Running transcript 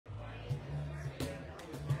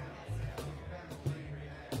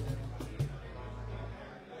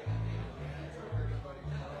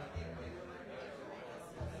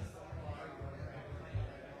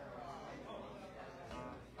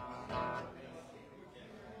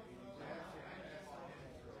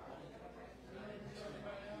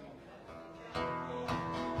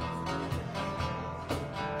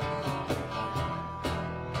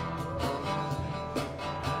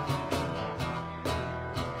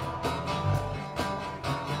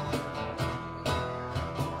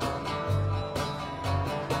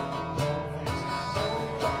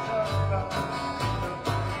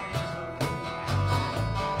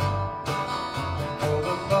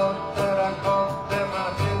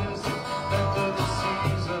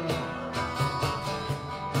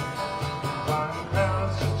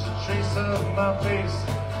face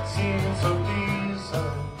seemed so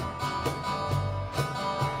decent.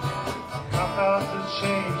 I thought to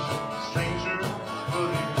change strangers for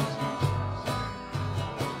these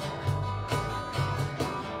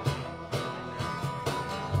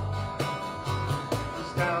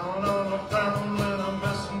was down on the ground when a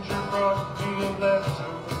messenger brought me a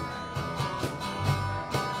letter.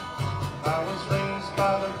 I was raised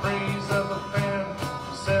by the praise of a fan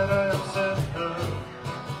who said I upset her.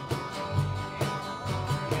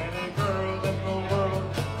 Any girl in the world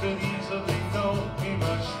could easily know me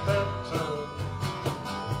much better.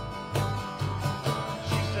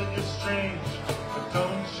 She said, you're strange, but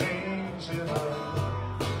don't change it up.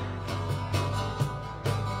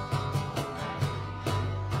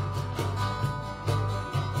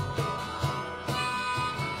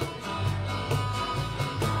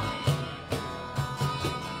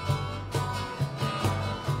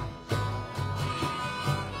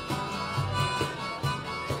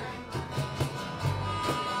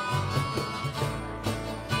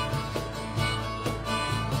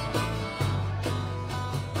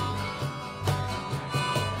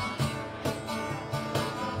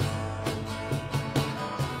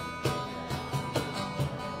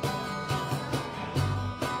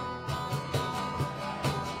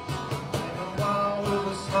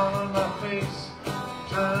 On my face,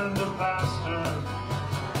 turned to plaster.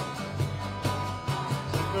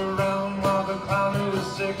 Stick around while the clown who is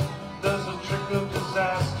sick does a trick of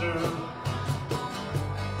disaster.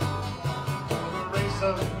 The race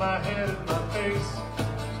of my head and my face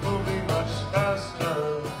is moving much faster.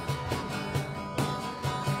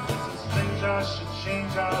 It's strange I should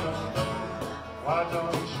change, I don't know. Why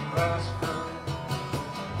don't you ask her?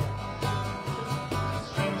 It's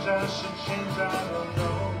strange I should change, I don't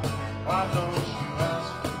know. Why don't you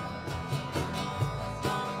ask her?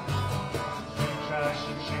 Strange I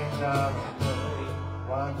should change, I don't know.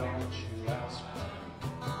 Why don't you ask her?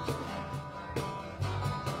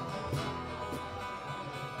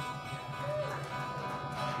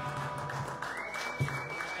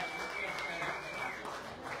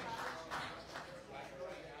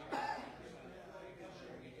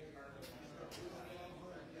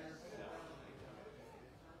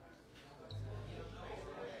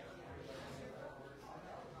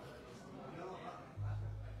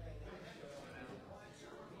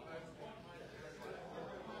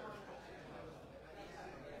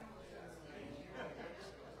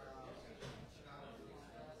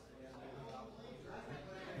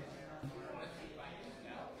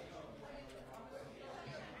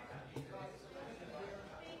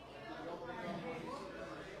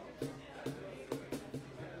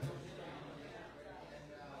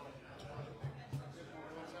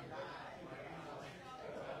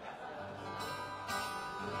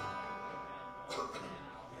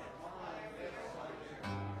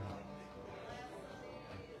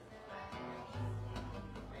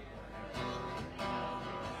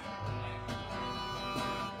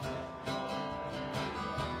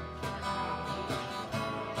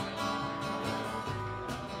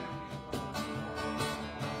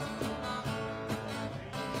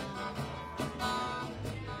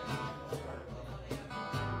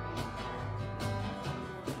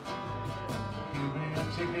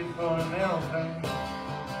 Ticket for an airplane.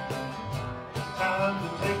 It's time to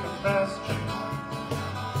take a fast train.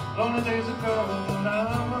 Lonely days ago, now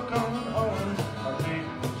I'm coming home. My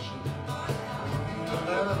baby should be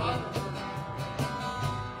 11.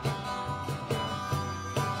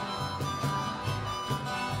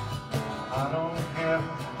 I don't care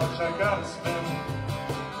how much I gotta spend.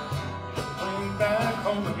 Way back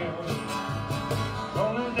home again.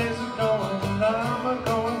 Lonely days ago, now I'm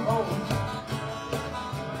going home.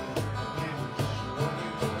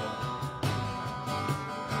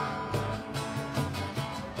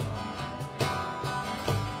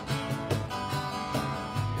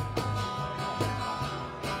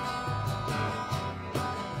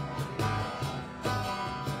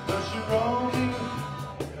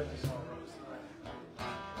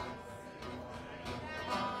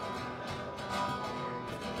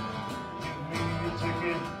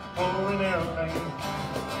 For an airplane.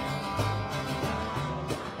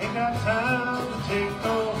 Ain't got time to take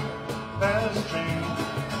no fast train.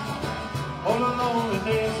 All the lonely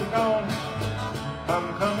days are gone, I'm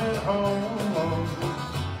coming home.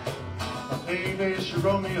 My baby, she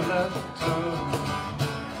wrote me a letter.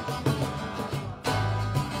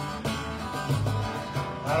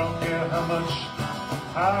 I don't care how much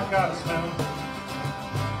I gotta spend.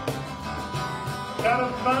 Gotta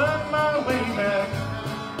find my way back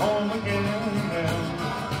home again.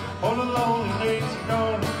 All the lonely days are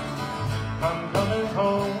gone, I'm coming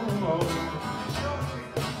home.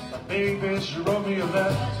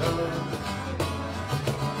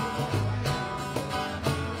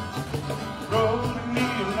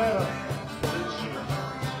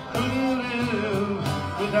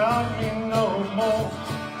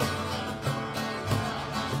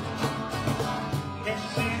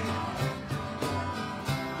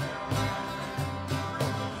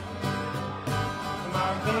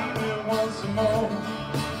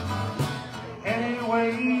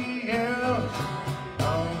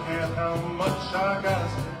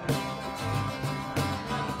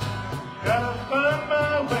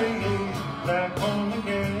 way back home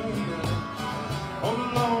again. All the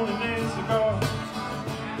lonely days are gone,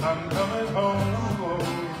 I'm coming home.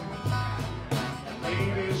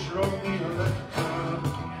 Baby, she wrote me a letter.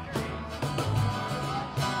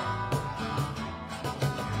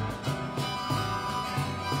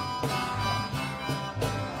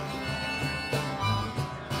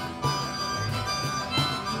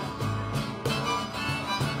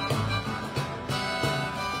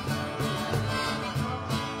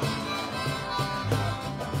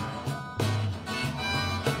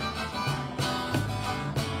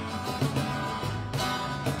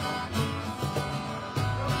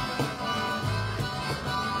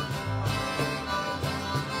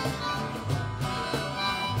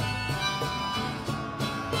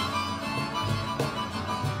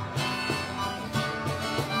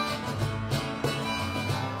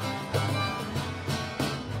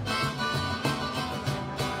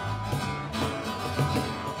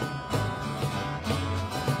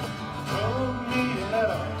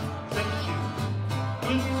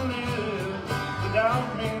 Without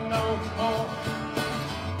me no more.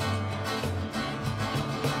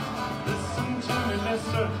 Listen to me,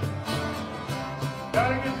 mister,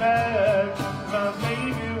 gotta get back, my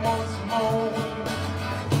baby wants more.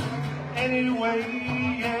 Anyway,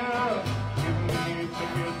 yeah, give me a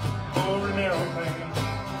ticket for an airplane.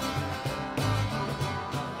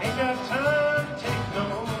 Ain't got time to take no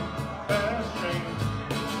fast train.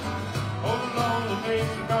 All the lonely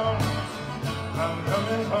days are gone, I'm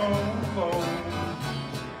coming home.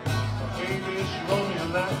 Baby, she wrote me a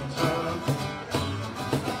letter.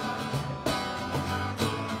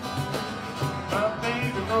 My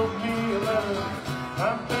baby wrote me a letter.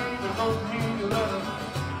 My baby wrote me a letter.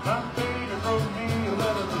 My baby wrote me a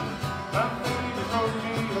letter. My baby wrote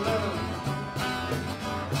me a letter.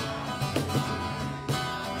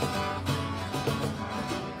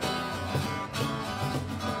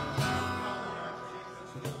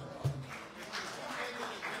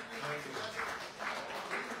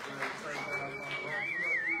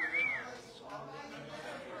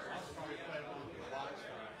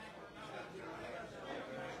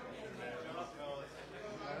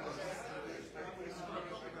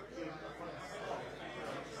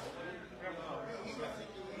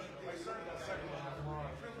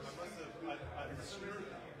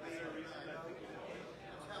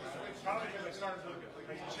 Probably when they started looking,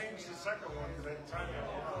 they changed the second one because they had time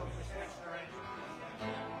out.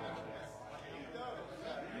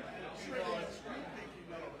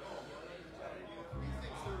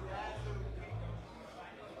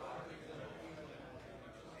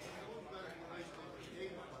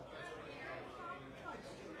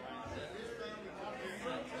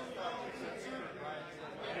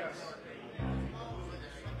 Yes.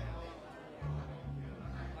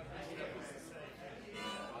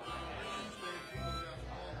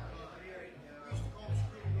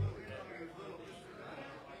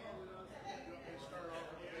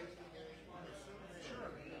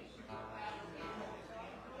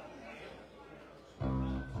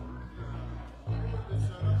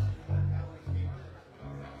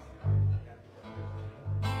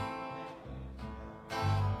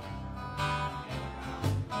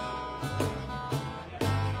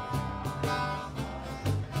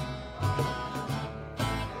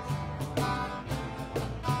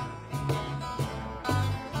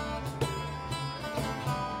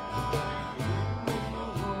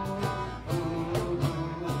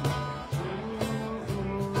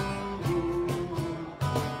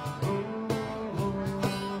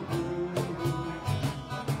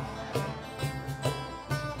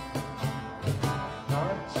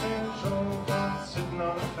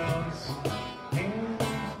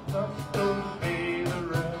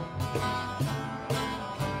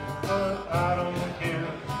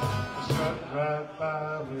 Right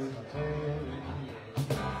by with my tail.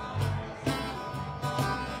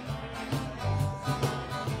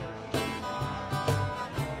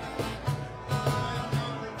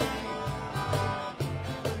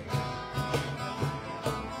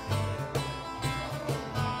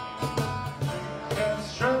 Cat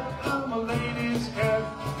strut, I'm a lady's cat.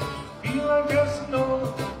 Feel I guess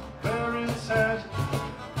know where it's at.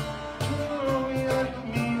 Oh, yeah,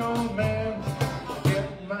 mean old man.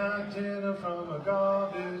 Get my dinner from a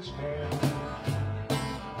garbage can.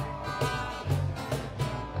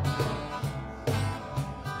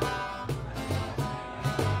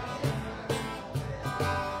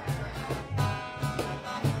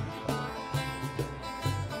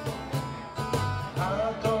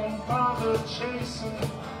 I don't bother chasing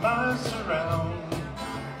mice around.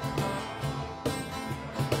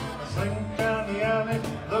 I slink down the alley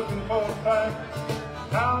looking for a fight.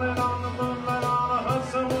 howling on the moonlight on a hot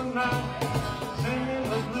summer night, singing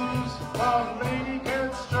the blues while the lady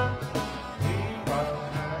gets struck. Hey,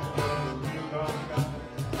 wildcat, you're a real gone guy.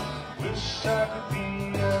 Wish I could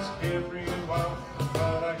be as carefree and wild,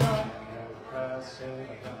 but I got cat class and I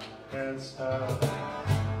got cat style.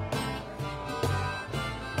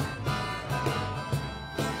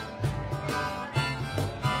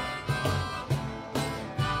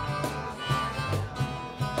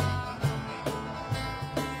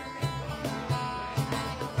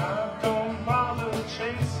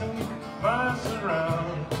 Chasing miles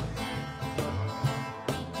around,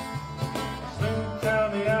 snoop down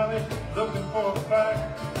the alley looking for a fight.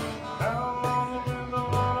 Out on the window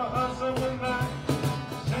on a hot summer night,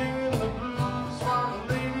 singing the blues while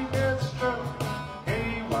the lady gets struck.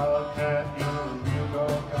 Hey, wildcat, you're a real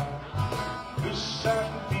dog guy. Wish I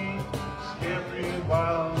could be carefree and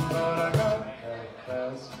wild, but I got cat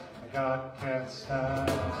class, I got cat style.